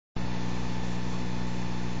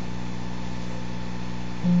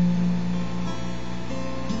You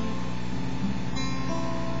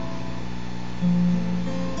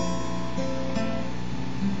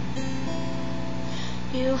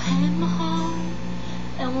had my heart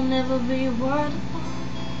and will never be worth apart.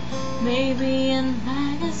 Maybe in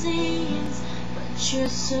magazines, but you're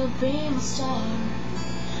still being a star.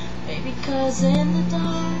 Maybe 'cause in the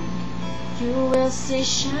dark you will see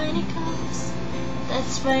shiny colors.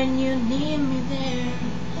 That's when you need me there.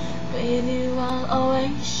 Baby, I'll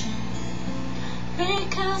always shine.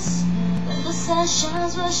 Because when the sun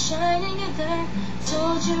shines, we're shining in there.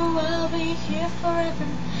 Told you I'll be here forever.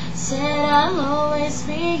 Said I'll always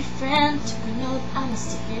be your friend. Took a note, I'ma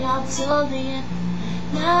stick it out till the end.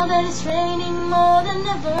 Now that it's raining more than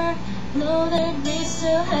ever, know that we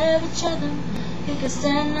still have each other. You can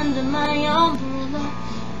stand under my umbrella.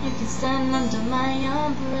 You can stand under my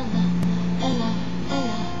umbrella. Ella,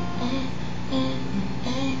 Ella, eh, eh,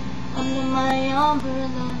 eh. Under my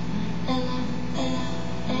umbrella. Ella, Ella,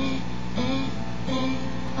 eh, eh, eh.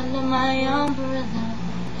 Under my umbrella.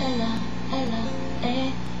 Ella, Ella,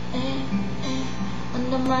 eh, eh, eh.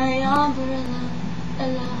 Under my umbrella.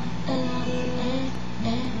 Ella.